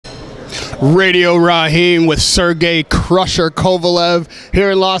Radio Raheem with Sergey Crusher Kovalev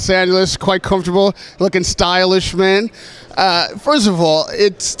here in Los Angeles. Quite comfortable, looking stylish, man. First of all,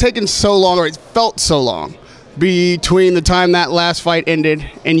 it's taken so long, or it felt so long, between the time that last fight ended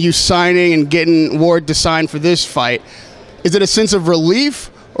and you signing and getting Ward to sign for this fight. Is it a sense of relief,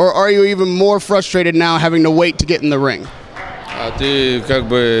 or are you even more frustrated now having to wait to get in the ring? А ты как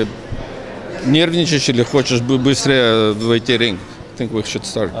бы нервничаешь или хочешь быстрее войти в ринг? I think we should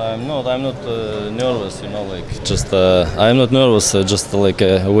start. I'm not nervous, you know, like just I'm not nervous, just like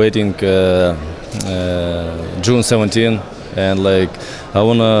waiting June 17, and like I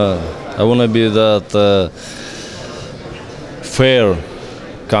wanna be that fair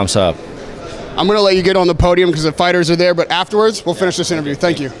comes up. I'm gonna let you get on the podium because the fighters are there, but afterwards we'll finish this interview.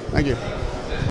 Thank you. Thank you.